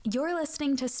You're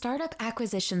listening to Startup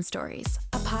Acquisition Stories,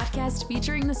 a podcast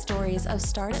featuring the stories of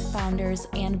startup founders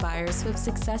and buyers who have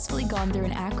successfully gone through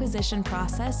an acquisition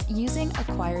process using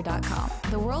Acquire.com,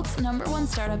 the world's #1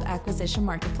 startup acquisition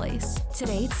marketplace. To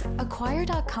date,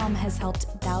 Acquire.com has helped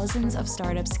thousands of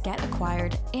startups get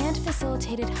acquired and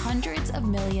facilitated hundreds of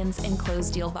millions in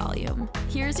closed deal volume.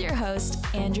 Here's your host,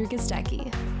 Andrew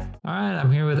Gostecki. All right,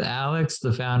 I'm here with Alex,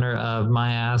 the founder of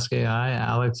My Ask AI.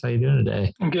 Alex, how you doing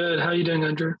today? I'm good. How are you doing,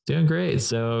 Andrew? Doing great.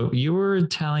 So you were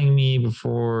telling me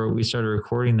before we started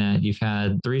recording that you've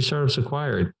had 3 startups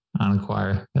acquired on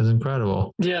Acquire. That's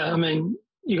incredible. Yeah, I mean,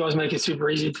 you guys make it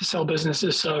super easy to sell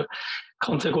businesses, so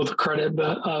can't take all the credit.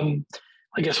 But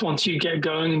I guess once you get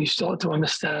going and you start to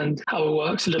understand how it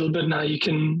works a little bit, now you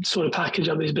can sort of package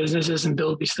up these businesses and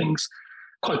build these things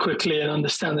quite quickly and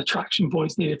understand the traction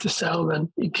points needed to sell,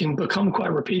 then it can become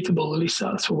quite repeatable. At least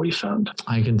that's what we found.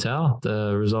 I can tell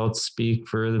the results speak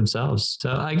for themselves.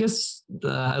 So I guess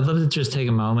I'd love to just take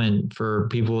a moment for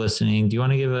people listening. Do you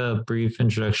want to give a brief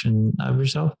introduction of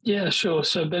yourself? Yeah, sure.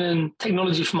 So I've been in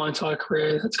technology for my entire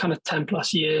career. That's kind of 10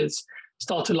 plus years.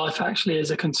 Started life actually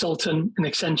as a consultant in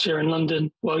Accenture in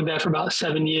London, worked there for about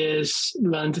 7 years,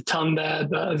 learned a ton there,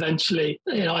 but eventually,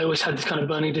 I always had this kind of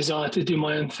burning desire to do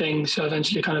my own thing. So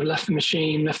eventually kind of left the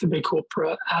machine, left the big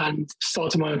corporate and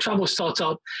started my own travel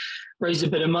startup, raised a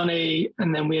bit of money.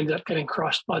 And then we ended up getting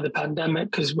crushed by the pandemic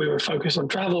because we were focused on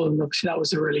travel. And obviously that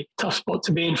was a really tough spot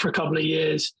to be in for a couple of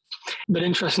years. But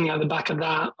interestingly, at the back of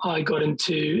that, I got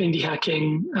into indie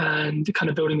hacking and kind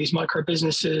of building these micro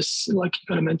businesses, like you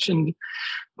kind of mentioned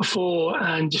before,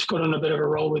 and just got on a bit of a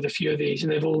roll with a few of these.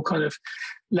 And they've all kind of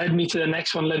led me to the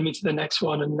next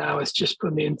one. And now it's just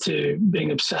put me into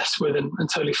being obsessed with and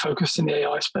totally focused in the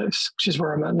AI space, which is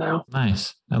where I'm at now.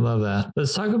 Nice. I love that.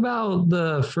 Let's talk about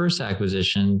the first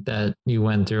acquisition that you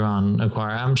went through on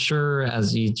Acquire. I'm sure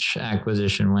as each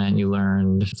acquisition went, you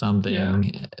learned something. Yeah.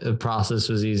 The process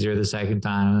was easier the second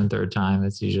time and the third time.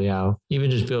 That's usually how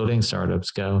even just building startups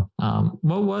go.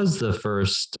 What was the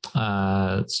first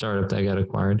startup that got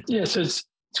acquired? Yeah, so it's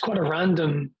quite a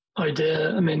random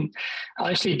idea. I mean,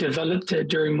 I actually developed it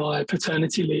during my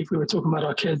paternity leave. We were talking about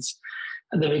our kids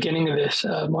at the beginning of this.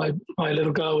 My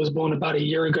little girl was born about a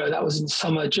year ago. That was in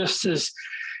summer, just as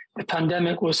the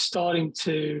pandemic was starting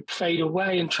to fade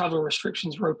away and travel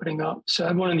restrictions were opening up. So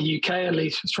everyone in the UK, at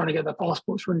least, was trying to get their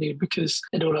passports renewed because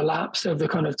it all elapsed over the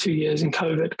kind of 2 years in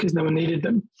COVID because no one needed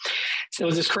them. So there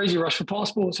was this crazy rush for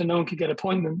passports and no one could get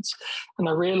appointments. And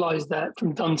I realized that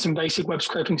from done some basic web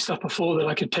scraping stuff before that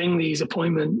I could ping these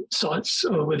appointment sites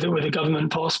with a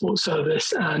government passport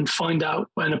service and find out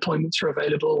when appointments are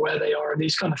available, where they are, and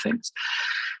these kind of things.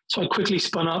 So I quickly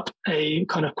spun up a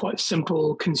kind of quite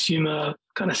simple consumer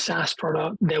kind of SaaS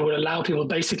product that would allow people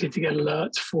basically to get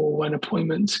alerts for when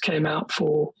appointments came out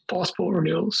for passport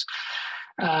renewals.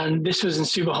 And this was in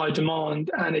super high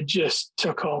demand and it just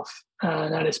took off.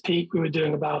 And at its peak, we were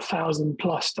doing about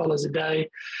 $1,000+ a day,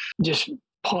 just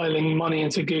piling money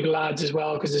into Google Ads as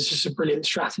well, because it's just a brilliant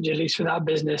strategy, at least for that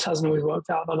business. Hasn't always worked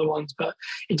out with other ones, but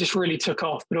it just really took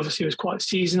off. But obviously it was quite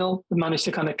seasonal. We managed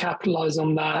to kind of capitalize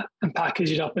on that and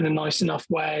package it up in a nice enough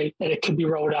way that it could be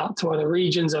rolled out to other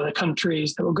regions, other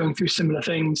countries that were going through similar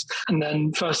things. And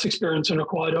then first experience on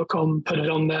Acquire.com, put it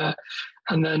on there.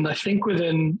 And then I think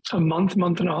within a month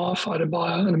and a half, I had a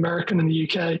buyer, an American in the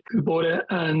UK, who bought it.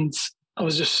 And I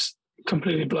was just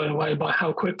completely blown away by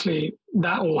how quickly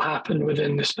that all happened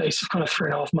within the space of kind of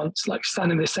 3.5 months, like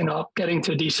standing this thing up, getting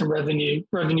to a decent revenue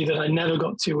that I never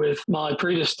got to with my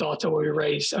previous startup where we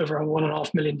raised over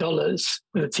 $1.5 million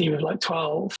with a team of like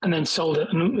 12 and then sold it.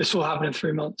 And this all happened in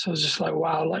 3 months. I was just like,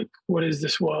 wow, like what is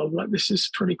this world? Like this is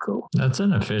pretty cool. That's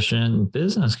an efficient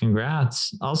business.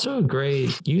 Congrats. Also a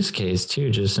great use case too,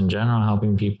 just in general,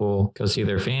 helping people go see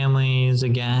their families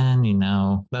again,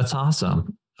 that's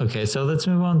awesome. Okay, so let's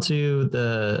move on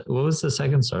to what was the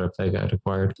second startup that got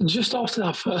acquired? Just after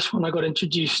that first one, I got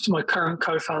introduced to my current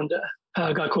co-founder,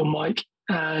 a guy called Mike,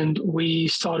 and we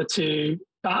started to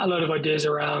bat a lot of ideas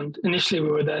around. Initially,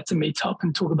 we were there to meet up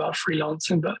and talk about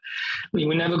freelancing, but we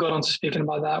never got onto speaking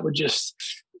about that. We just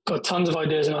got tons of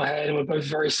ideas in our head and we're both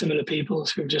very similar people.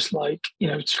 So we're just like,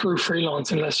 screw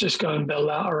freelancing. Let's just go and build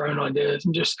out our own ideas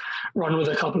and just run with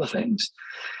a couple of things.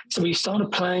 So we started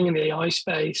playing in the AI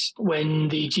space when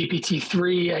the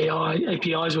GPT-3 AI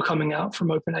APIs were coming out from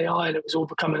OpenAI and it was all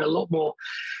becoming a lot more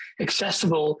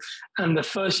accessible. And the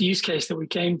first use case that we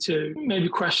came to, maybe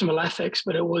questionable ethics,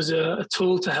 but it was a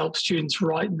tool to help students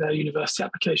write their university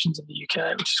applications in the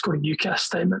UK, which is called a UCAS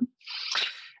statement.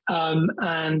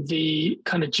 And the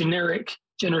kind of generic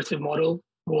generative model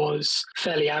was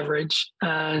fairly average.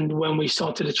 And when we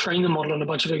started to train the model on a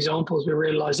bunch of examples, we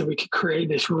realized that we could create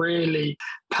this really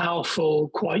powerful,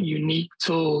 quite unique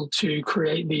tool to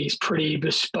create these pretty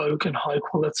bespoke and high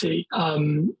quality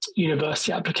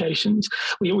university applications.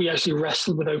 We actually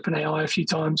wrestled with OpenAI a few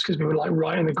times because we were like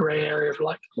right in the gray area of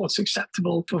like what's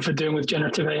acceptable for doing with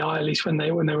generative AI, at least when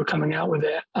they were coming out with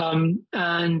it.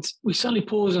 And we suddenly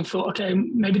paused and thought, okay,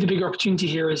 maybe the bigger opportunity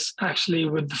here is actually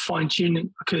with the fine tuning,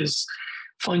 because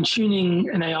fine-tuning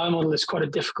an AI model is quite a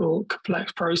difficult,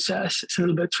 complex process. It's a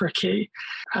little bit tricky,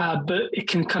 but it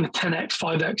can kind of 10x,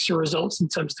 5x your results in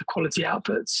terms of the quality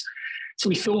outputs. So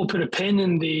we thought we'll put a pin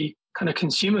in the kind of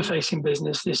consumer-facing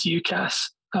business, this UCAS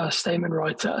statement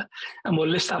writer, and we'll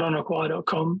list that on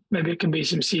acquire.com. Maybe it can be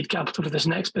some seed capital for this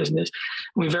next business.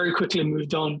 And we very quickly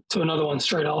moved on to another one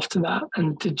straight after that.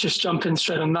 And to just jump in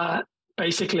straight on that,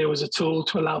 basically, it was a tool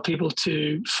to allow people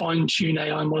to fine-tune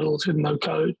AI models with no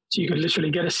code. So you could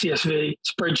literally get a CSV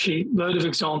spreadsheet, load of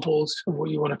examples of what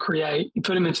you want to create. You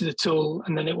put them into the tool,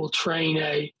 and then it will train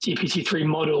a GPT-3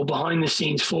 model behind the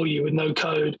scenes for you with no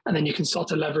code. And then you can start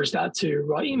to leverage that to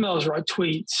write emails, write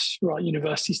tweets, write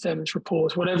university statements,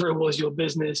 reports, whatever it was your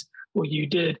business or you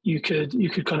did, you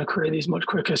could kind of create these much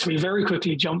quicker. So we very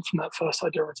quickly jumped from that first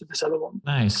idea into this other one.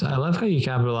 Nice. I love how you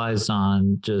capitalized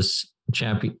on just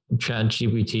Chat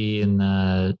GPT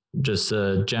and just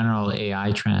the general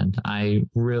AI trend. I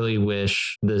really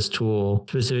wish this tool,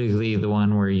 specifically the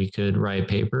one where you could write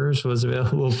papers, was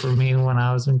available for me when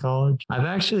I was in college. I've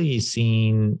actually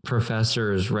seen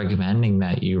professors recommending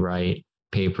that you write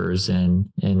papers in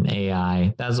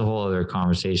AI. That's a whole other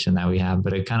conversation that we have,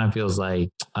 but it kind of feels like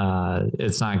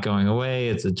it's not going away.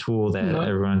 It's a tool that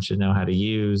everyone should know how to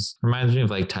use. Reminds me of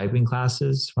like typing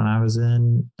classes when I was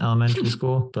in elementary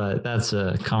school, but that's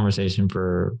a conversation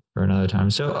for another time.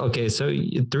 So, okay. So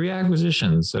 3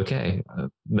 acquisitions. Okay.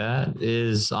 That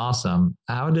is awesome.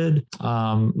 How did,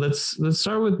 let's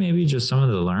start with maybe just some of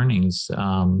the learnings.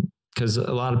 Cause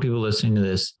a lot of people listening to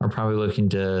this are probably looking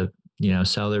to,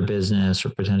 sell their business or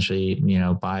potentially,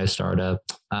 buy a startup.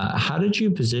 How did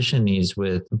you position these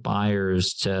with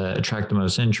buyers to attract the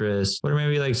most interest? What are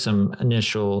maybe like some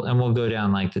initial, and we'll go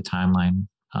down like the timeline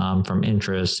from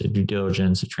interest to due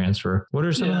diligence to transfer. What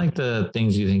are some of like the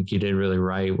things you think you did really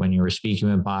right when you were speaking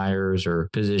with buyers or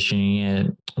positioning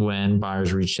it when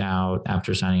buyers reached out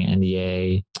after signing an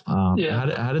NDA? How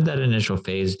did that initial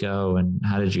phase go and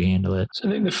how did you handle it? So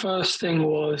I think the first thing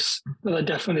was that I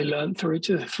definitely learned through each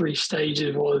of the 3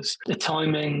 stages was the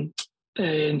timing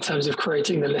in terms of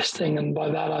creating the listing. And by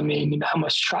that, I mean, how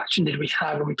much traction did we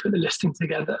have when we put the listing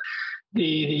together?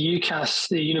 The UCAS,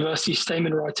 the University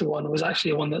Statement Writer one, was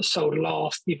actually one that sold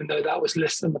last, even though that was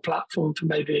listed on the platform for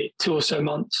maybe 2 or so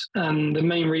months. And the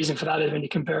main reason for that is when you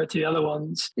compare it to the other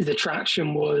ones, is the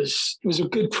traction was a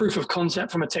good proof of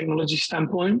concept from a technology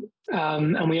standpoint.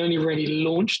 And we only really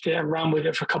launched it and ran with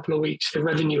it for a couple of weeks. The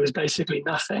revenue was basically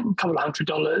nothing, a couple of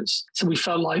 $100. So we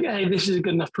felt like, hey, this is a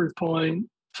good enough proof point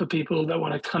for people that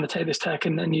want to kind of take this tech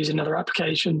and then use in other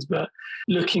applications. But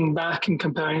looking back and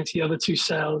comparing it to the other 2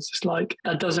 sales, it's like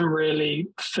that doesn't really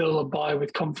fill a buyer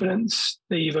with confidence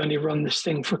that you've only run this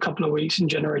thing for a couple of weeks and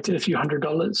generated a few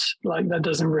 $100s. Like that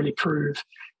doesn't really prove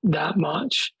that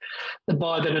much. The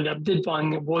buyer that ended up did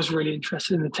buying it was really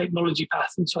interested in the technology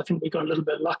path. And so I think we got a little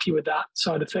bit lucky with that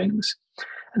side of things.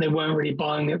 And they weren't really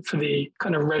buying it for the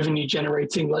kind of revenue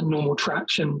generating, like normal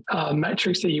traction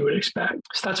metrics that you would expect.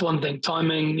 So that's one thing.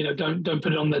 Timing, don't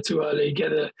put it on there too early.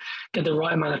 Get the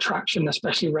right amount of traction,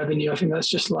 especially revenue. I think that's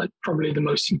just like probably the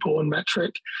most important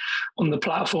metric on the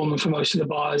platform and for most of the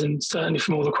buyers. And certainly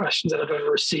from all the questions that I've ever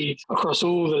received across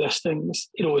all the listings,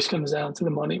 it always comes down to the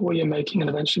money, what you're making, and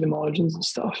eventually the margins and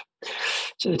stuff.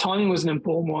 So the timing was an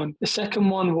important one. The second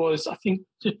one was, I think,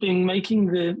 just making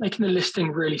the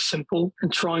listing really simple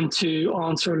and trying to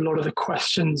answer a lot of the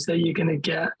questions that you're going to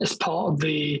get as part of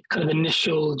the kind of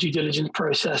initial due diligence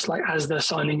process, like as they're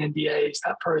signing NDAs,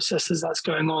 that process as that's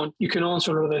going on. You can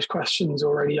answer a lot of those questions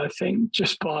already, I think,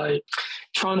 just by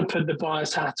trying to put the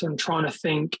buyer's hat on, trying to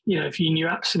think, if you knew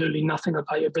absolutely nothing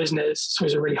about your business, it's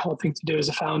always a really hard thing to do as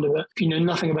a founder, but if you know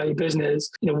nothing about your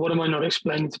business, what am I not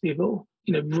explaining to people?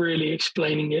 Really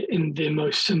explaining it in the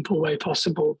most simple way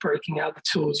possible, breaking out the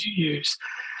tools you use,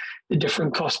 the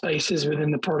different cost bases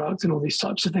within the product and all these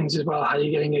types of things as well, how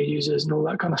you're getting your users and all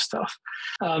that kind of stuff.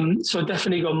 So I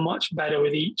definitely got much better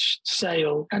with each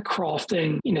sale at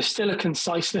crafting, still a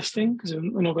concise listing because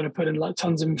we're not going to put in like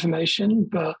tons of information,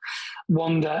 but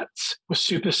one that was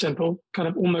super simple, kind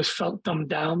of almost felt dumbed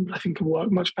down. I think it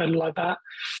worked much better like that.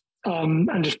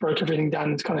 And just broke everything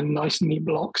down into kind of nice, neat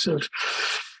blocks of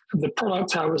the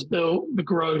product, how it was built, the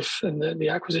growth and the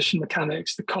acquisition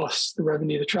mechanics, the costs, the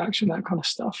revenue, the traction, that kind of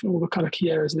stuff, and all the kind of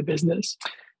key areas of the business.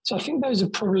 So I think those are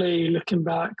probably, looking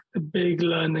back, the big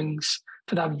learnings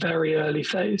for that very early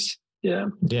phase. Yeah.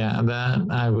 Yeah, that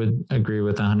I would agree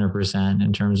with 100%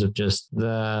 in terms of just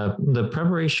the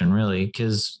preparation, really,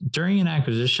 because during an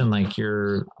acquisition, like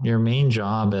your main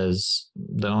job as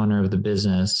the owner of the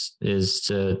business is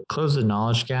to close the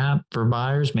knowledge gap for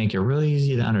buyers, make it really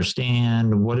easy to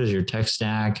understand. What is your tech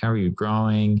stack? How are you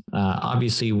growing?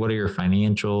 Obviously, what are your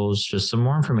financials? Just some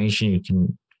more information you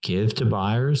can give to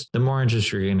buyers, the more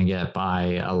interest you're going to get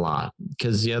by a lot.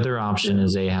 Because the other option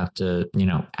is they have to,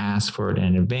 ask for it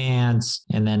in advance.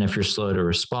 And then if you're slow to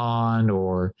respond,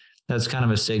 or that's kind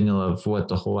of a signal of what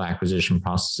the whole acquisition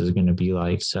process is going to be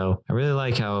like. So I really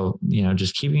like how,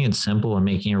 just keeping it simple and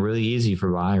making it really easy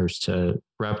for buyers to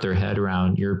wrap their head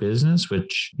around your business,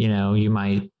 which, you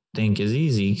might think is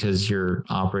easy because you're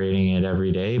operating it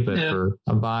every day. But for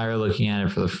a buyer looking at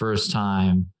it for the first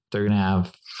time, they're going to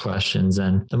have questions.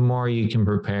 And the more you can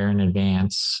prepare in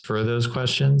advance for those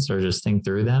questions or just think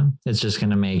through them, it's just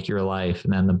going to make your life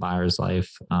and then the buyer's life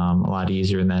a lot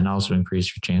easier, and then also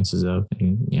increase your chances of,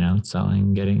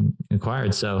 selling, getting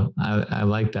acquired. So I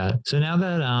like that. So now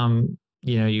that,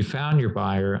 you found your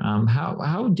buyer,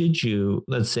 how did you,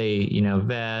 let's say,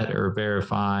 vet or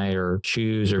verify or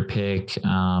choose or pick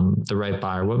the right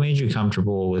buyer? What made you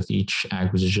comfortable with each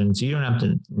acquisition? So you don't have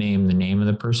to name the name of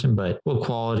the person, but what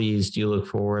qualities do you look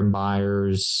for in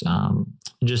buyers,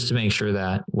 just to make sure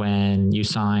that when you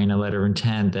sign a letter of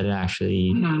intent that it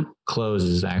actually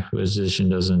closes, the acquisition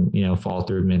doesn't, fall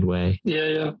through midway?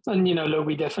 Yeah. And, look,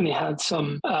 we definitely had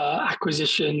some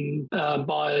acquisition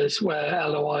buyers where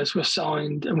LOIs were signed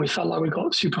and we felt like we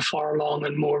got super far along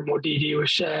and more DD was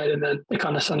shared, and then they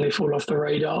kind of suddenly fall off the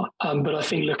radar. But I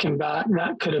think looking back,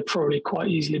 that could have probably quite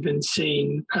easily been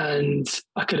seen, and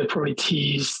I could have probably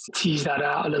teased that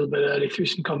out a little bit early through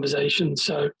some conversations.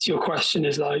 So to your question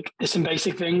is like, there's some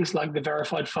basic things like the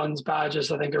verified funds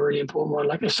badges, I think are a really important one.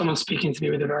 Like if someone's speaking to me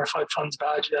with a verified funds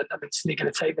badge, then I'm instantly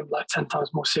going to take them like 10 times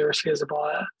more seriously as a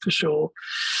buyer for sure.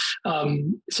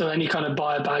 So any kind of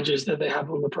buyer badges that they have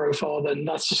on the profile, then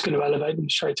that's just going to elevate them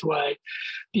straight away.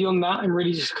 Beyond that, I'm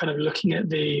really just kind of looking at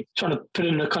trying to put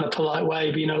it in a kind of polite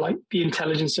way, but like the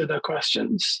intelligence of their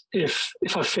questions. If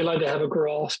I feel like they have a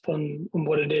grasp on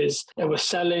what it is that we're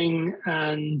selling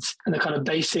and the kind of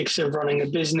basics of running a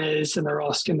business, and they're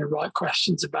asking the right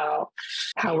questions about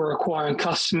how we're acquiring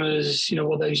customers,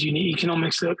 what those unit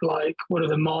economics look like, what are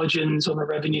the margins on the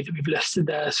revenue that we've listed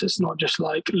there, so it's not just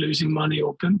like losing money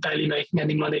or barely making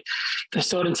any money. They're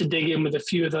starting to dig in with a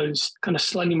few of those kind of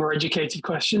slightly more educated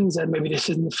questions, and maybe this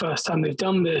isn't the first time they've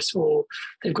done this, or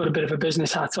they've got a bit of a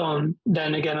business hat on,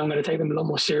 then again, I'm going to take them a lot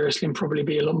more seriously and probably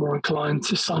be a lot more inclined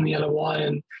to sign the LOI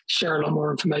and share a lot more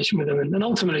information with them, and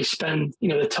ultimately spend,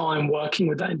 the time working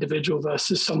with that individual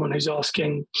versus someone who's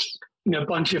asking, a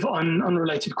bunch of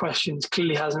unrelated questions,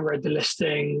 clearly hasn't read the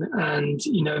listing, and,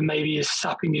 maybe is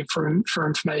sapping you for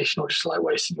information or just like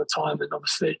wasting your time. And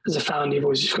obviously, as a founder, you've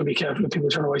always just got to be careful of people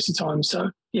trying to waste your time. So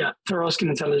yeah, if they're asking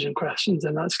intelligent questions,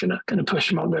 then that's going to push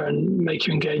them up there and make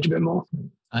you engage a bit more.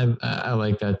 I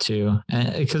like that too.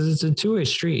 And because it's a two-way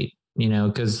street.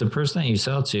 Because the person that you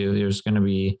sell to, there's going to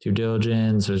be due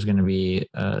diligence, there's going to be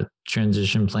a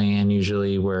transition plan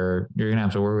usually where you're going to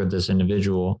have to work with this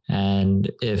individual. And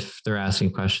if they're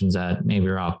asking questions that maybe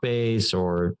are off base,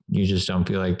 or you just don't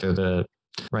feel like they're the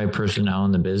right person to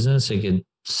own the business, it could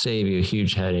save you a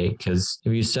huge headache. Because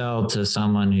if you sell to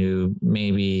someone who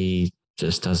maybe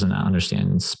just doesn't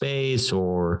understand space,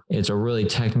 or it's a really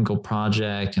technical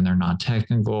project and they're not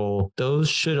technical, those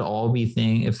should all be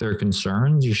things. If they're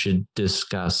concerns, you should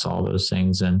discuss all those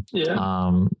things. And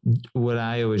what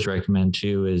I always recommend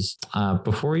too is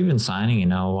before even signing an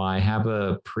LOI, have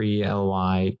a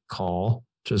pre-LOI call.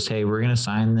 Just, hey, we're going to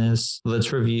sign this.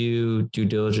 Let's review due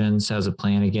diligence as a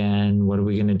plan again. What are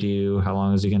we going to do? How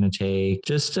long is it going to take?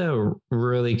 Just to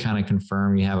really kind of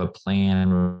confirm you have a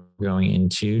plan going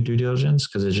into due diligence,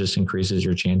 because it just increases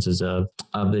your chances of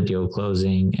the deal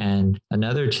closing. And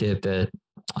another tip that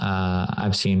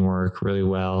I've seen work really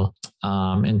well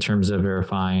in terms of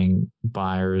verifying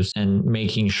buyers and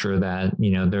making sure that,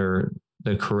 they're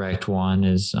the correct one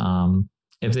is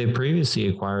if they previously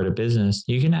acquired a business,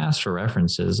 you can ask for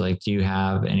references. Like, do you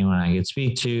have anyone I could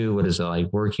speak to? What is it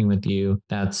like working with you?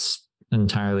 That's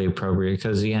entirely appropriate,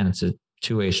 because again, it's a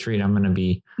two-way street. I'm going to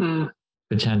be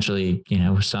potentially,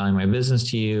 selling my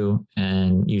business to you,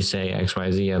 and you say X,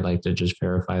 Y, Z. I'd like to just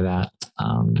verify that.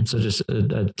 So just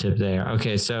a tip there.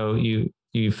 Okay, so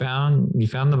you found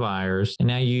the buyers, and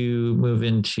now you move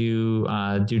into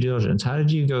due diligence. How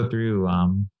did you go through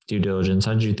due diligence?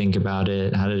 How did you think about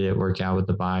it? How did it work out with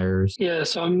the buyers? Yeah,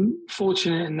 so I'm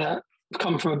fortunate in that I've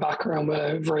come from a background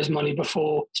where I've raised money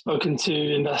before, spoken to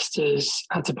investors,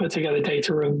 had to put together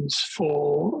data rooms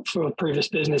for previous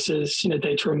businesses.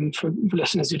 Data room, for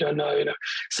listeners who don't know,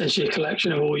 essentially a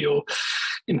collection of all your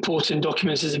important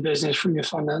documents as a business, from your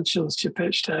financials to your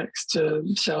pitch decks to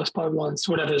sales pipelines,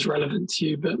 to whatever is relevant to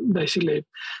you. But basically,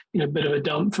 a bit of a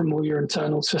dump from all your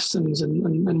internal systems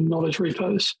and knowledge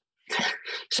repos.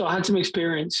 So I had some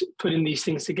experience putting these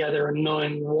things together and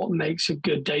knowing what makes a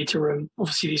good data room.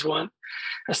 Obviously, these weren't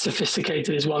as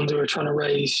sophisticated as ones who are trying to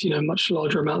raise, much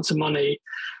larger amounts of money.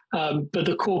 But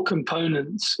the core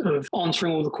components of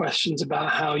answering all the questions about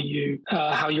how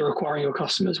you're acquiring your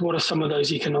customers, what are some of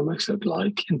those economics look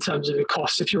like in terms of the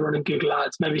cost if you're running Google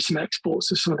Ads, maybe some exports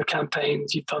of some of the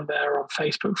campaigns you've done there on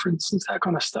Facebook, for instance, that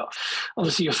kind of stuff.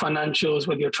 Obviously, your financials,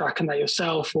 whether you're tracking that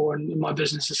yourself or in my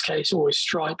business's case, always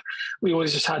Stripe. We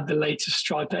always just had the latest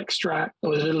Stripe extract that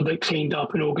was a little bit cleaned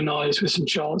up and organized with some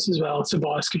charts as well, so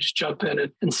buyers could just jump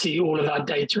in and see all of that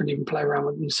data and even play around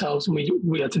with themselves. And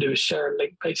we had to do a share and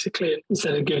link, basically,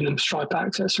 instead of giving them Stripe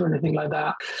access or anything like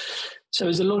that. So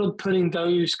there's a lot of putting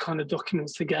those kind of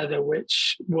documents together,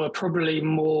 which were probably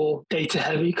more data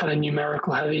heavy, kind of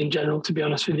numerical heavy in general, to be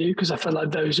honest with you, because I felt like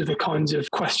those are the kinds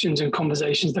of questions and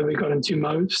conversations that we got into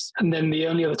most. And then the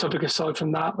only other topic aside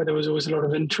from that, where there was always a lot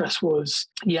of interest, was,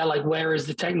 like, where is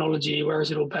the technology? Where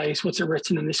is it all based? What's it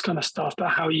written and this kind of stuff? But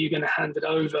how are you going to hand it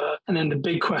over? And then the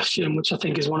big question, which I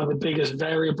think is one of the biggest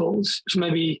variables, which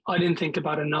maybe I didn't think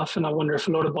about enough, and I wonder if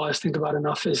a lot of buyers think about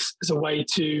enough, is a way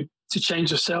to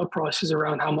change your sale prices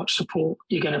around how much support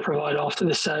you're going to provide after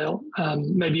the sale.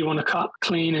 Maybe you want to cut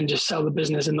clean and just sell the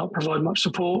business and not provide much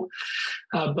support.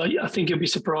 But I think you'll be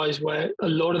surprised where a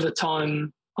lot of the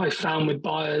time I found with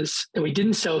buyers that we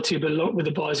didn't sell to, but a lot with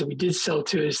the buyers that we did sell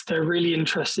to, is they're really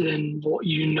interested in what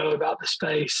you know about the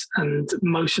space. And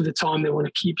most of the time they want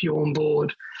to keep you on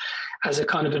board as a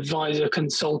kind of advisor,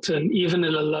 consultant, even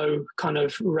at a low kind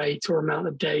of rate or amount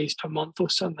of days per month or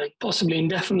something, possibly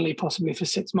indefinitely, possibly for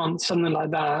 6 months, something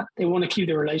like that. They want to keep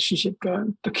the relationship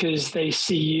going because they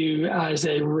see you as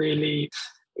a really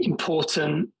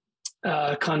important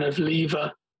kind of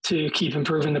lever to keep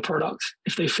improving the product.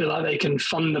 If they feel like they can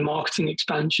fund the marketing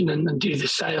expansion and do the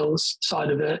sales side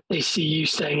of it, they see you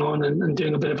staying on and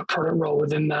doing a bit of a product role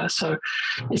within that. So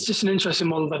it's just an interesting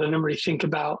model that I didn't really think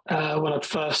about when I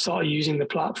first started using the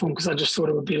platform, because I just thought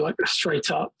it would be like a straight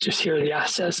up, just here are the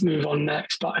assets, move on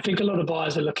next. But I think a lot of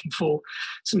buyers are looking for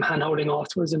some hand-holding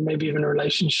afterwards and maybe even a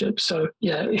relationship. So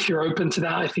yeah, if you're open to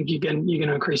that, I think you're going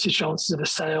to increase your chances of a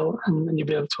sale, and you'll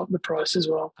be able to up the price as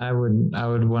well. I would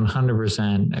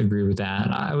 100% agree with that.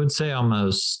 I would say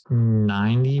almost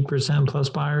 90% plus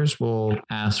buyers will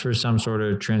ask for some sort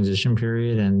of transition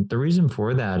period. And the reason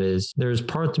for that is there's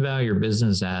parts about your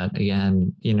business that,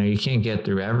 again, you can't get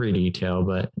through every detail,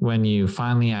 but when you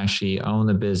finally actually own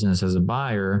the business as a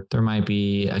buyer, there might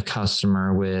be a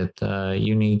customer with a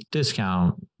unique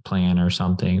discount plan or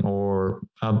something, or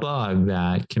a bug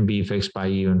that can be fixed by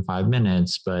you in 5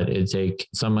 minutes, but it'd take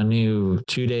someone new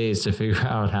 2 days to figure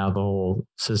out how the whole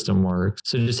system works.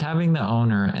 So just having the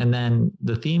owner, and then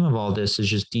the theme of all this is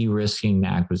just de-risking the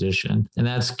acquisition. And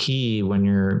that's key when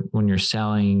you're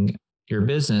selling your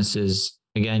business. Is,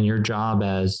 again, your job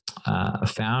as a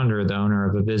founder, the owner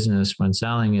of a business when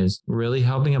selling, is really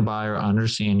helping a buyer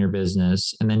understand your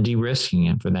business and then de-risking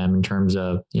it for them in terms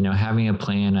of, having a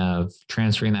plan of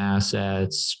transferring the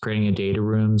assets, creating a data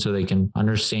room so they can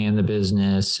understand the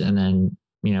business, and then,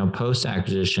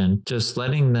 post-acquisition, just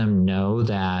letting them know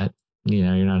that, you're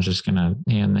not just going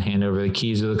to hand over the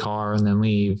keys of the car and then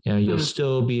leave. You'll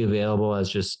still be available as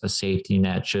just a safety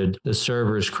net should the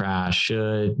servers crash,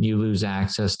 should you lose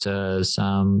access to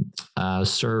some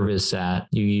service that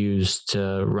you use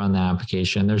to run the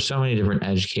application. There's so many different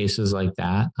edge cases like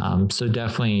that. So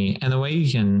definitely, and the way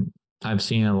I've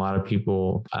seen a lot of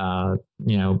people,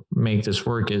 make this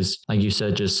work is, like you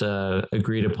said, just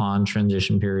agreed upon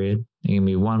transition period. It can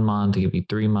be 1 month, it could be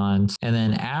 3 months. And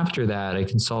then after that, a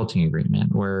consulting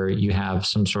agreement where you have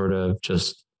some sort of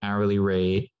just hourly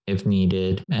rate if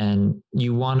needed. And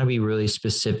you want to be really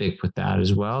specific with that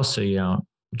as well, so you don't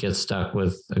get stuck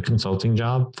with a consulting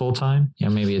job full time.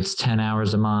 Maybe it's 10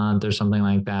 hours a month or something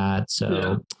like that.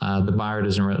 So the buyer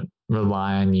doesn't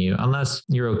rely on you unless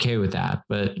you're okay with that.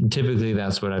 But typically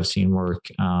that's what I've seen work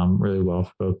really well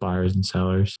for both buyers and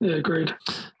sellers. Yeah, agreed.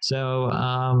 So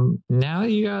now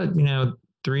you got,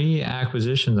 3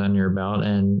 acquisitions on your belt,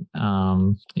 and,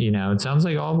 it sounds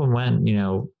like all of them went,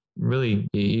 really,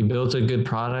 you built a good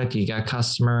product, you got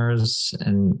customers,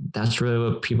 and that's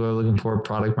really what people are looking for,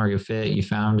 product market fit. You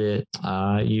found it.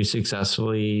 You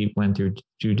successfully went through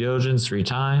due diligence 3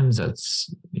 times.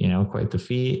 That's, quite the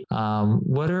feat.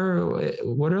 What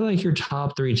are like your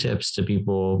top 3 tips to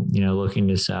people, looking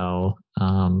to sell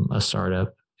a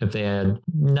startup? If they had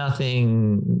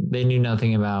nothing, they knew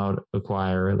nothing about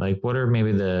Acquire, like what are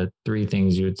maybe the 3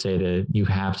 things you would say to, you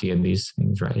have to get these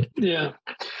things right? Yeah.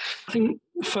 I think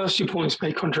first 2 points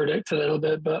may contradict a little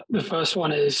bit, but the first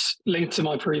one is linked to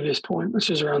my previous point,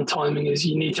 which is around timing, is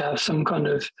you need to have some kind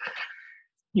of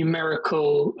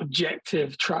numerical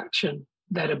objective traction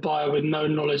that a buyer with no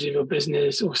knowledge of your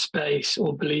business or space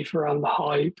or belief around the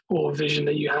hype or vision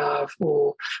that you have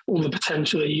or all the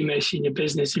potential that you may see in your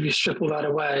business, if you strip all that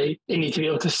away, they need to be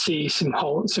able to see some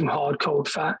hard, cold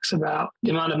facts about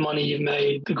the amount of money you've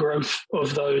made, the growth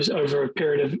of those over a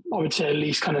period of, I would say, at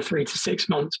least kind of 3 to 6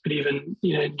 months. But even,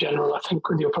 in general, I think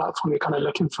with your platform, you're kind of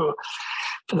looking for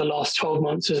the last 12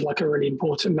 months is like a really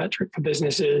important metric for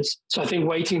businesses. So I think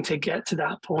waiting to get to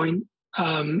that point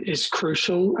is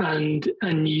crucial. And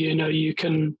you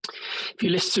can, if you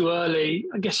list too early,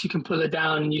 I guess you can pull it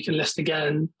down and you can list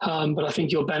again. But I think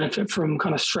you'll benefit from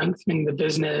kind of strengthening the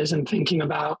business and thinking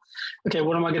about, okay,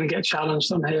 what am I going to get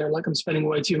challenged on here? Like I'm spending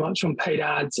way too much on paid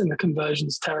ads and the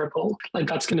conversion's terrible. Like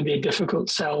that's going to be a difficult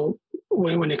sell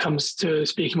when it comes to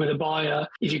speaking with a buyer.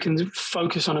 If you can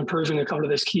focus on improving a couple of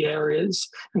those key areas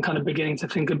and kind of beginning to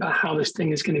think about how this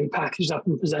thing is going to be packaged up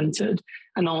and presented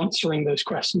and answering those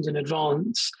questions in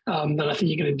advance, then I think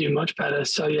you're going to do much better.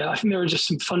 So yeah, I think there are just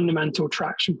some fundamental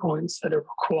traction points that are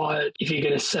required if you're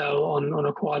going to sell on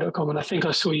acquire.com. And I think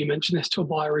I saw you mention this to a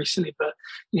buyer recently, but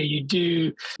you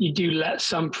do let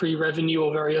some pre-revenue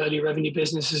or very early revenue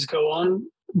businesses go on,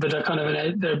 but they're kind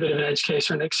of they're a bit of an edge case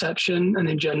or an exception. And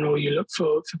in general, you look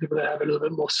for people that have a little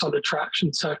bit more solid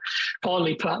traction. So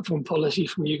partly platform policy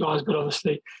from you guys, but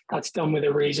obviously that's done with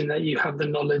a reason that you have the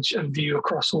knowledge and view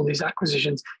across all these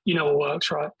acquisitions. You know what works,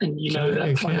 right? And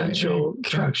that financial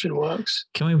traction works.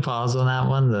 Can we pause on that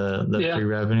one? The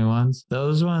pre-revenue ones?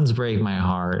 Those ones break my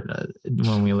heart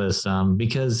when we list them,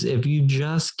 because if you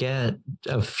just get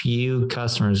a few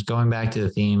customers, going back to the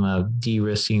theme of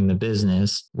de-risking the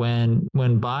business, when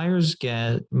buyers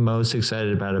get most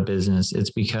excited about a business, it's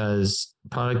because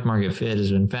product market fit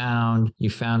has been found.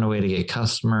 You found a way to get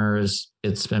customers.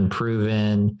 It's been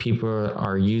proven. People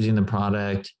are using the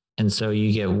product. And so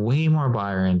you get way more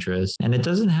buyer interest, and it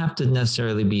doesn't have to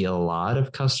necessarily be a lot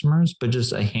of customers, but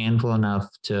just a handful enough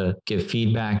to give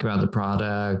feedback about the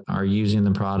product, are using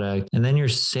the product. And then your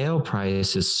sale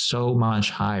price is so much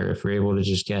higher if you're able to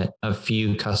just get a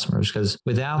few customers, because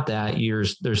without that,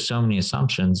 there's so many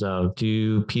assumptions of,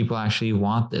 do people actually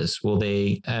want this? Will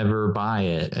they ever buy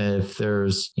it? If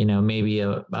there's, maybe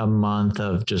a month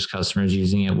of just customers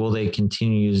using it, will they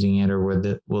continue using it, or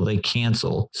will they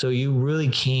cancel? So you really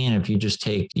can, if you just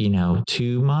take,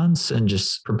 2 months and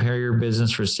just prepare your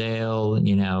business for sale,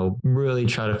 really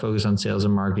try to focus on sales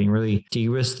and marketing, really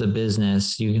de-risk the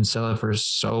business, you can sell it for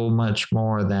so much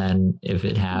more than if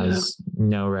it has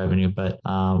no revenue. But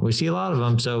we see a lot of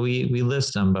them, so we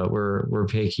list them, but we're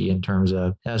picky in terms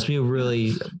of, it has to be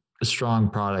really a strong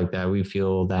product that we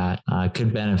feel that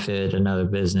could benefit another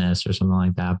business or something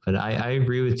like that. But I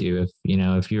agree with you.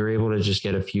 If you're able to just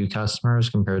get a few customers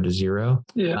compared to zero,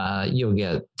 you'll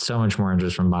get so much more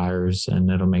interest from buyers, and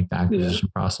it'll make the acquisition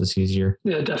process easier.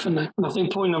 Yeah, definitely. And I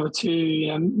think point number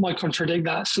 2, might contradict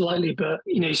that slightly, but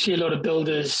you see a lot of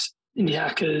builders, indie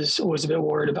hackers, always a bit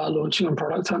worried about launching on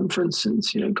Product Hunt, for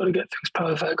instance. Got to get things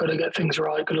perfect, got to get things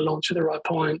right, got to launch at the right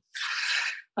point.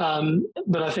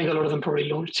 But I think a lot of them probably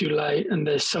launch too late, and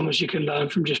there's so much you can learn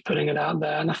from just putting it out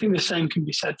there. And I think the same can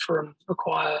be said for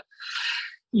Acquire.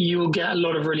 You will get a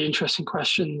lot of really interesting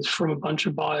questions from a bunch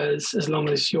of buyers, as long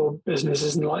as your business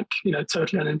isn't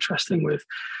totally uninteresting with,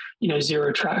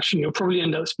 zero traction. You'll probably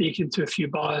end up speaking to a few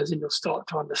buyers, and you'll start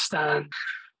to understand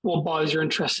what buyers are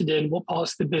interested in, what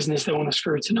parts of the business they want to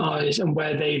scrutinize, and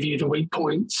where they view the weak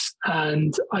points.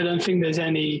 And I don't think there's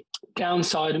any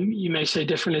downside. You may say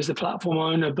differently as the platform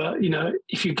owner, but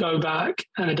if you go back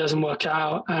and it doesn't work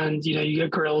out, and you get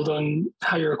grilled on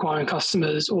how you're acquiring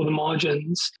customers or the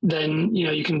margins, then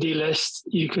you can delist,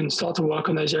 you can start to work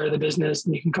on those areas of the business,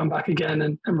 and you can come back again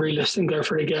and relist and go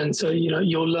for it again. So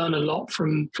you'll learn a lot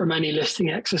from any listing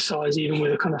exercise. Even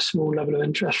with a kind of small level of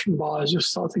interest from buyers, you'll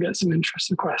start to get some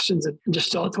interesting questions and just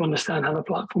start to understand how the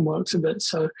platform works a bit.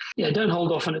 So don't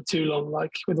hold off on it too long.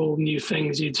 Like with all new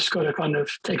things, you just got to kind of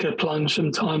take a the plunge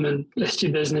from time and list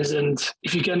your business. And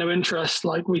if you get no interest,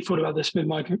 like we thought about this with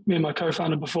me and my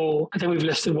co-founder before, I think we've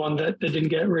listed one that didn't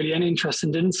get really any interest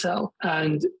and didn't sell.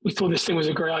 And we thought this thing was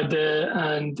a great idea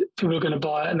and people are going to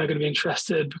buy it and they're going to be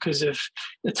interested because of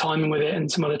the timing with it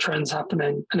and some other trends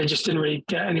happening. And it just didn't really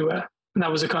get anywhere. And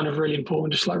that was a kind of really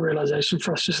important, just like realization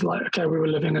for us, just like, okay, we were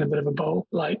living in a bit of a bowl.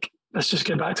 Like, let's just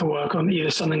get back to work on either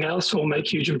something else or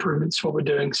make huge improvements to what we're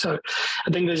doing. So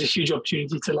I think there's a huge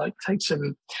opportunity to like take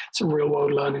some real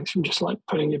world learnings from just like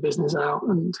putting your business out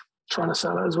and trying to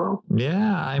sell it as well.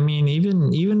 Yeah. I mean,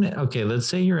 even, okay, let's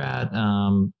say you're at,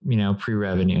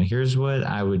 pre-revenue. Here's what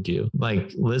I would do.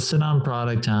 Like list it on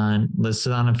Product Hunt, list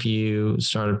it on a few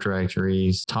startup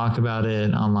directories, talk about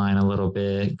it online a little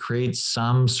bit, create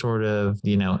some sort of,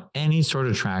 any sort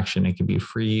of traction. It could be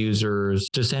free users,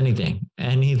 just anything,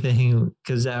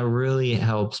 because that really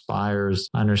helps buyers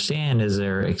understand, is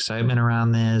there excitement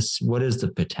around this? What is the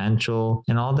potential?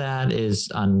 And all that is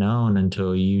unknown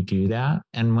until you do that.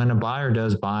 And when a buyer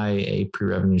does buy a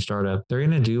pre-revenue startup, they're going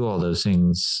to do all those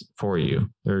things for you.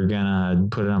 They're going to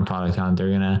put it on Product Hunt. They're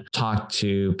going to talk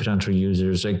to potential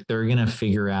users. Like they're going to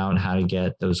figure out how to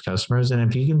get those customers. And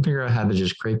if you can figure out how to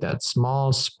just create that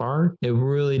small spark, it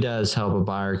really does help a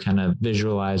buyer kind of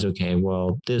visualize, okay,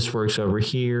 well, this works over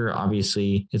here.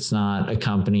 Obviously, it's not a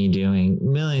company doing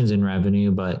millions in revenue,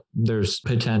 but there's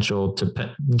potential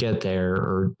to get there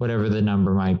or whatever the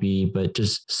number might be, but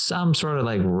just some sort of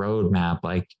like roadmap,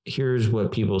 like here's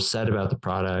what people said about the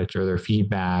product or their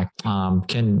feedback,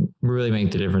 can really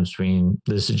make the difference between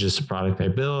this is just a product I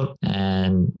built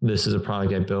and this is a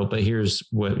product I built, but here's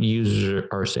what users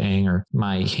are saying or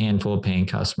my handful of paying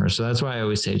customers. So that's why I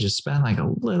always say just spend like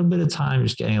a little bit of time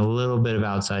just getting a little bit of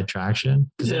outside traction,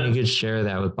 because then you could share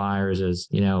that with buyers as,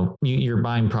 you're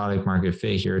buying product market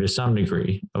fit here to some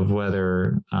degree of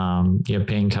whether you have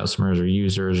paying customers or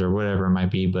users or whatever it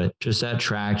might be, but just that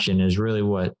traction is really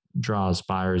what draws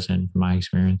buyers in, from my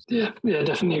experience. Yeah,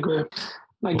 definitely agree.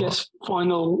 I guess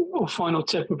final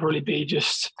tip would probably be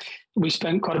just, we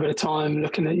spent quite a bit of time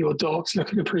looking at your docs,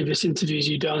 looking at previous interviews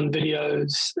you've done,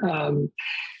 videos,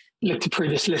 looked at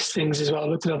previous listings as well,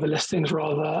 looked at other listings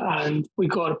rather, and we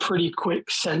got a pretty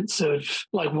quick sense of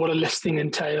like what a listing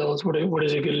entails, what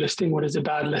is a good listing, what is a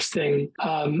bad listing.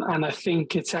 And I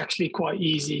think it's actually quite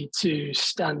easy to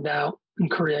stand out and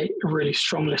create a really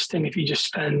strong listing if you just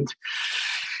spend,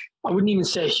 I wouldn't even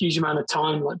say a huge amount of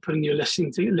time like putting your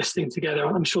listing together.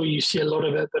 I'm sure you see a lot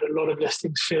of it, but a lot of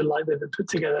listings feel like they've been put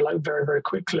together like very, very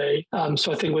quickly.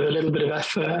 So I think with a little bit of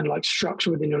effort and like structure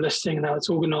within your listing and how it's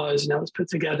organized and how it's put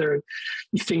together, and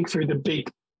you think through the big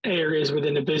areas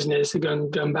within a business, going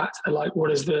back to the, like,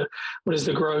 what is the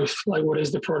growth, like what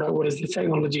is the product, what is the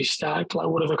technology stack, like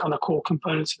what are the kind of core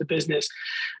components of the business,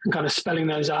 and kind of spelling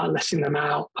those out and listing them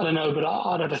out. I don't know, but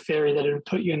I'd have a theory that it would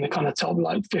put you in the kind of top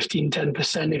like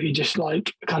 15-10% if you just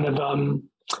like kind of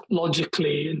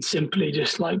logically and simply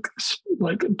just like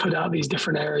put out these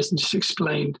different areas and just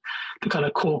explained the kind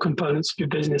of core components of your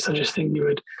business. I just think you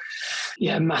would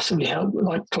massively help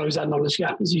like close that knowledge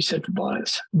gap, as you said, for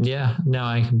buyers. Yeah, no,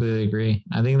 I completely agree.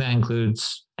 I think that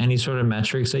includes any sort of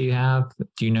metrics that you have.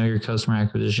 Do you know your customer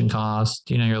acquisition cost?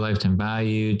 Do you know your lifetime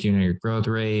value? Do you know your growth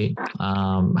rate?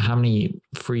 How many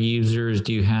free users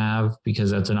do you have?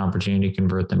 Because that's an opportunity to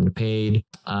convert them to paid.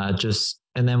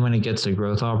 And then when it gets to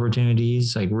growth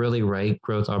opportunities, like really write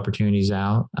growth opportunities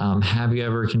out. Have you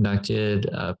ever conducted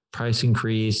a price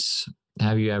increase?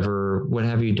 What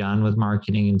have you done with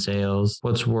marketing and sales?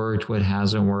 What's worked? What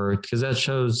hasn't worked? Because that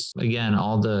shows, again,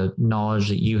 all the knowledge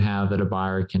that you have that a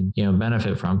buyer can,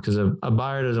 benefit from. Because a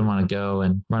buyer doesn't want to go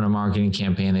and run a marketing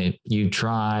campaign that you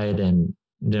tried and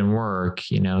didn't work,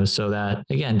 so that,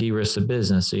 again, de-risk the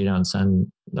business. So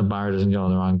the buyer doesn't go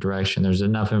in the wrong direction. There's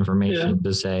enough information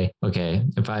to say, okay,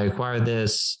 if I acquire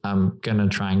this, I'm going to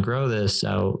try and grow this.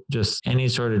 So just any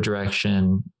sort of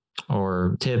direction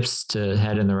or tips to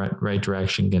head in the right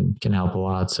direction can help a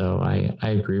lot. So I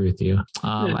agree with you.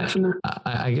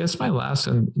 I guess my last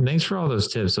one, thanks for all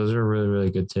those tips. Those are really,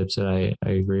 really good tips that I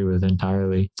agree with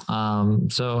entirely.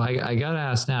 So I got to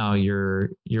ask now, you're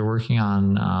working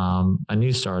on a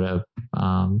new startup.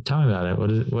 Tell me about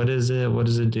it. What is it? What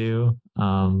does it do?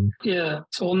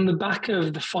 So on the back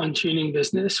of the fine tuning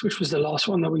business, which was the last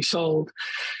one that we sold,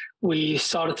 we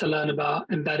started to learn about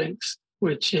embeddings,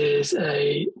 which is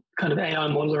a kind of AI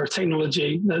model or a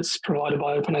technology that's provided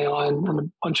by OpenAI and a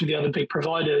bunch of the other big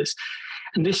providers.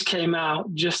 And this came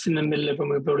out just in the middle of when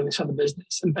we were building this other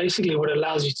business. And basically what it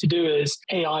allows you to do is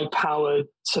AI-powered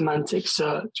semantic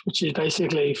search, which is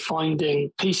basically finding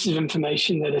pieces of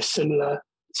information that are similar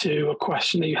to a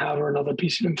question that you have or another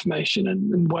piece of information.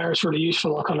 And where it's really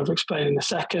useful, I'll kind of explain in a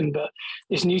second. But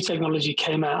this new technology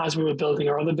came out as we were building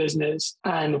our other business,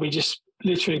 and we just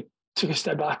literally took a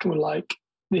step back and were like,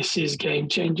 this is game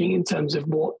changing in terms of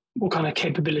what kind of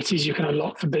capabilities you can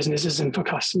unlock for businesses and for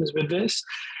customers with this.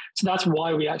 So that's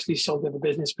why we actually sold the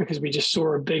business, because we just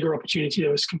saw a bigger opportunity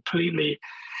that was completely,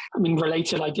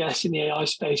 related, I guess, in the AI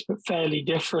space, but fairly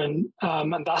different.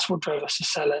 And that's what drove us to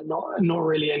sell it, not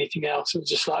really anything else. It was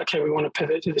just like, okay, we want to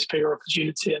pivot to this bigger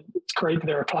opportunity. And it's great that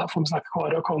there are platforms like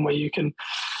acquire.com where you can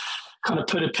kind of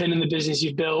put a pin in the business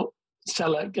you've built,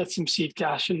 sell it, get some seed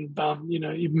cash, and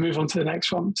you move on to the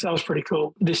next one. So that was pretty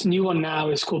cool. This new one now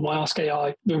is called My Ask AI.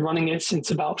 I've been running it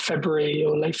since about February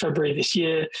or late February this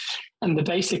year. And the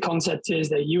basic concept is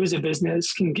that you as a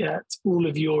business can get all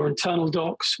of your internal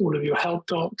docs, all of your help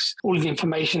docs, all of the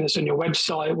information that's on your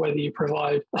website, whether you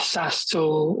provide a SaaS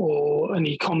tool or an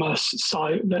e-commerce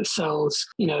site that sells,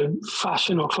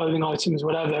 fashion or clothing items,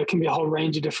 whatever. It can be a whole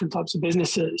range of different types of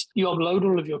businesses. You upload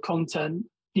all of your content.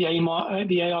 The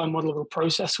AI model will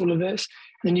process all of this.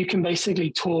 Then you can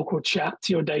basically talk or chat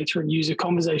to your data and use a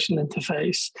conversational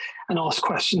interface and ask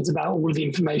questions about all of the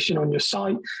information on your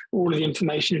site, all of the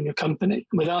information in your company.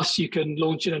 With us, you can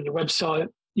launch it on your website.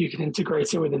 You can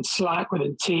integrate it within Slack,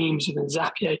 within Teams, within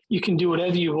Zapier. You can do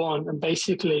whatever you want and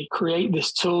basically create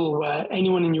this tool where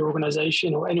anyone in your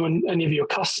organization or any of your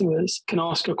customers can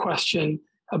ask a question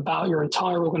about your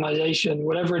entire organization,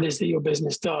 whatever it is that your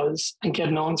business does, and get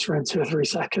an answer in 2 or 3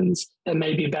 seconds. It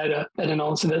may be better than an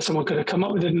answer that someone could have come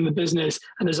up with in the business,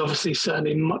 and is obviously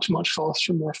certainly much, much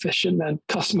faster and more efficient than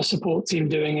customer support team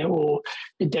doing it, or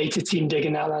the data team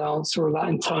digging out that answer, or that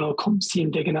internal comms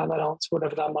team digging out that answer,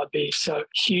 whatever that might be. So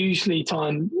hugely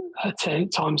time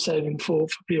saving for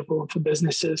people and for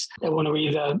businesses. They want to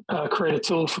either create a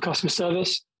tool for customer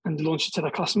service and launch it to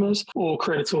their customers, or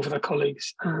create a tool for their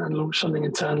colleagues and launch something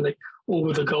internally, all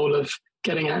with the goal of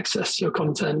getting access to your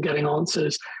content, getting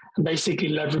answers, and basically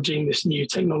leveraging this new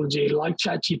technology like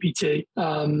ChatGPT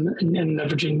and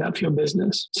leveraging that for your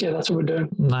business. So yeah, that's what we're doing.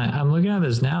 I'm looking at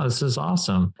this now. This is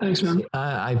awesome. Thanks, man.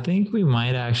 I think we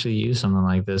might actually use something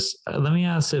like this. Let me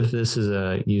ask if this is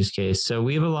a use case. So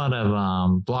we have a lot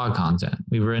of blog content.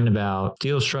 We've written about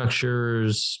deal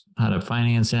structures, how to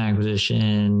finance an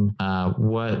acquisition,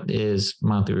 what is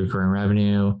monthly recurring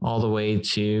revenue, all the way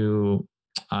to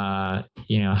how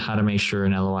to make sure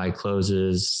an LOI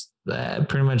closes,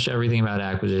 pretty much everything about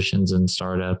acquisitions and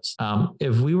startups.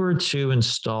 If we were to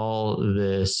install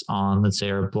this on, let's say,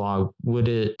 our blog, would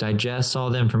it digest all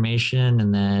the information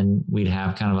and then we'd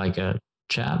have kind of like a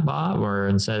chat bot, or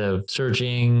instead of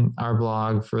searching our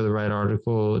blog for the right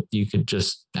article, you could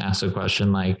just ask a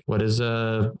question like, what is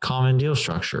a common deal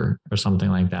structure or something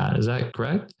like that? Is that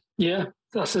correct? Yeah.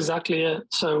 That's exactly it.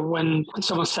 So when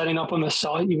someone's setting up on the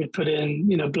site, you would put in,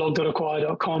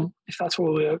 blog.acquire.com. If that's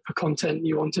all the content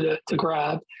you wanted to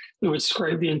grab, we would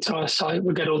scrape the entire site.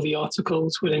 We'd get all the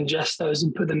articles, we'd ingest those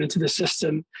and put them into the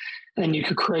system. And you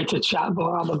could create a chat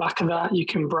bar out the back of that. You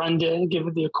can brand it, give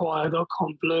it the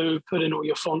acquire.com blue, put in all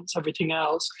your fonts, everything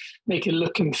else, make it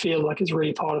look and feel like it's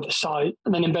really part of the site,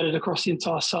 and then embed it across the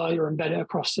entire site or embed it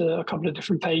across a couple of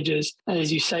different pages. And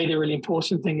as you say, the really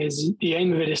important thing is the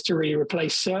aim of it is to really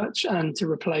replace search and to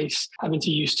replace having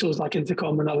to use tools like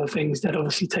Intercom and other things that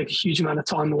obviously take a huge amount of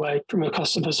time away from a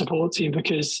customer support team.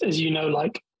 Because as you know,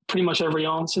 pretty much every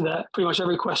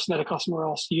question that a customer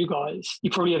asks you guys, you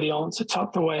probably have the answer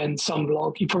tucked away in some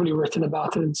blog. You've probably written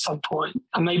about it at some point.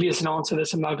 And maybe it's an answer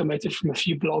that's amalgamated from a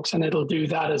few blogs, and it'll do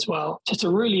that as well. So it's a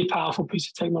really powerful piece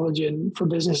of technology. And for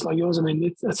business like yours,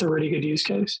 that's a really good use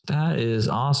case. That is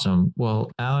awesome.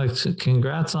 Well, Alex,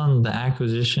 congrats on the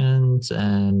acquisitions,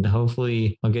 and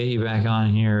hopefully I'll get you back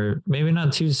on here. Maybe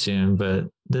not too soon, but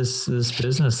this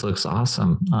business looks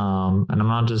awesome. And I'm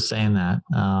not just saying that.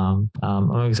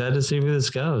 I'm excited to see where this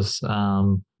goes.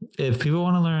 If people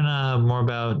want to learn more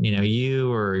about,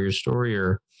 you or your story,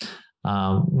 or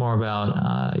more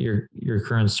about your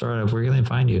current startup, where can they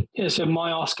find you? Yeah, so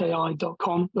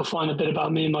myaskai.com. You'll find a bit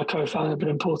about me and my co-founder, but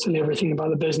importantly, everything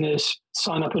about the business.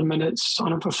 Sign up in minutes,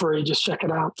 sign up for free, just check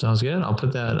it out. Sounds good. I'll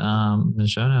put that in the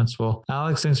show notes. Well,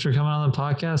 Alex, thanks for coming on the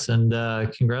podcast, and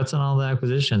congrats on all the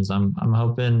acquisitions. I'm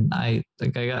hoping, I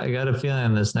got a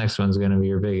feeling this next one's going to be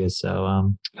your biggest.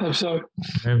 So hope so. I'm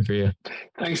rooting for you.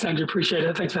 Thanks, Andrew. Appreciate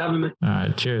it. Thanks for having me. All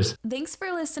right. Cheers. Thanks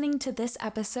for listening to this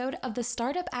episode of the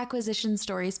Startup Acquisition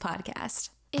Stories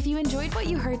podcast. If you enjoyed what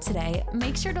you heard today,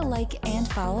 make sure to like and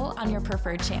follow on your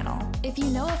preferred channel. If you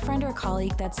know a friend or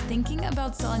colleague that's thinking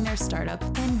about selling their startup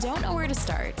and don't know where to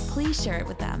start, please share it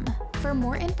with them. For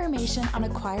more information on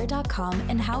acquire.com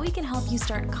and how we can help you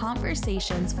start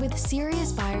conversations with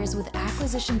serious buyers with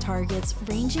acquisition targets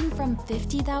ranging from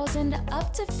 $50,000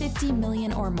 up to $50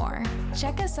 million or more,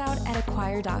 check us out at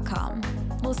acquire.com.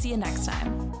 We'll see you next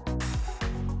time.